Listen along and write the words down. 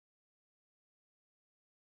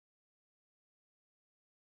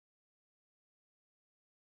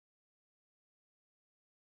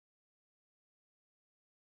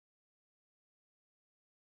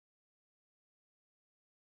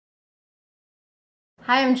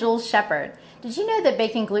Hi, I'm Jules Shepherd. Did you know that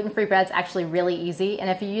baking gluten-free bread is actually really easy? And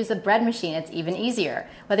if you use a bread machine, it's even easier.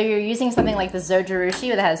 Whether you're using something like the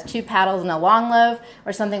zojirushi that has 2 paddles and a long loaf,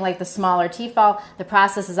 or something like the smaller tefal, the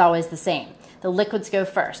process is always the same. The liquids go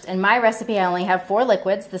first. In my recipe, I only have 4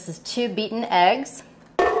 liquids. This is 2 beaten eggs,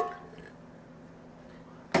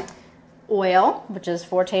 oil, which is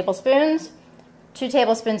 4 tablespoons, 2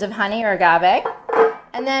 tablespoons of honey or agave,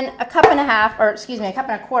 and then a cup and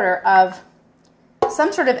a quarter of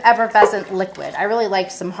some sort of effervescent liquid. I really like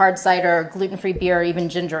some hard cider, gluten-free beer, or even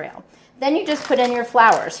ginger ale. Then you just put in your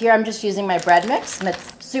flours. Here I'm just using my bread mix, and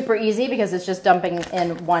it's super easy because it's just dumping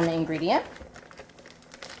in one ingredient.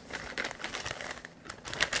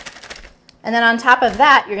 And then on top of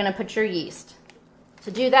that, you're going to put your yeast.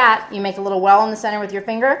 To do that, you make a little well in the center with your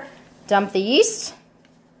finger, dump the yeast.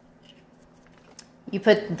 You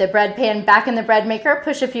put the bread pan back in the bread maker,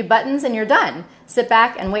 push a few buttons, and you're done. Sit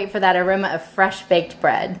back and wait for that aroma of fresh baked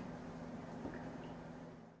bread.